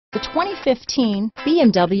The 2015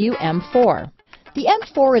 BMW M4. The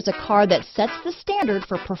M4 is a car that sets the standard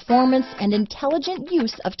for performance and intelligent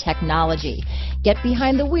use of technology. Get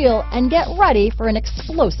behind the wheel and get ready for an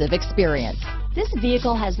explosive experience. This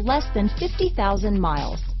vehicle has less than 50,000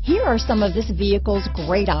 miles. Here are some of this vehicle's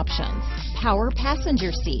great options: power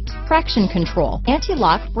passenger seat, traction control,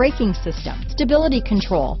 anti-lock braking system, stability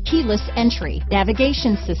control, keyless entry,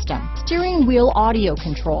 navigation system, steering wheel audio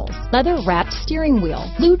controls, leather-wrapped steering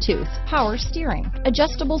wheel, Bluetooth, power steering,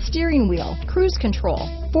 adjustable steering wheel, cruise control,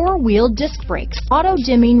 four-wheel disc brakes,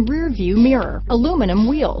 auto-dimming rear-view mirror, aluminum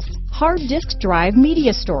wheels, hard disk drive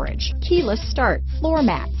media storage, keyless start, floor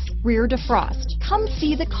mats, rear defrost. Come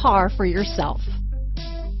see the car for yourself.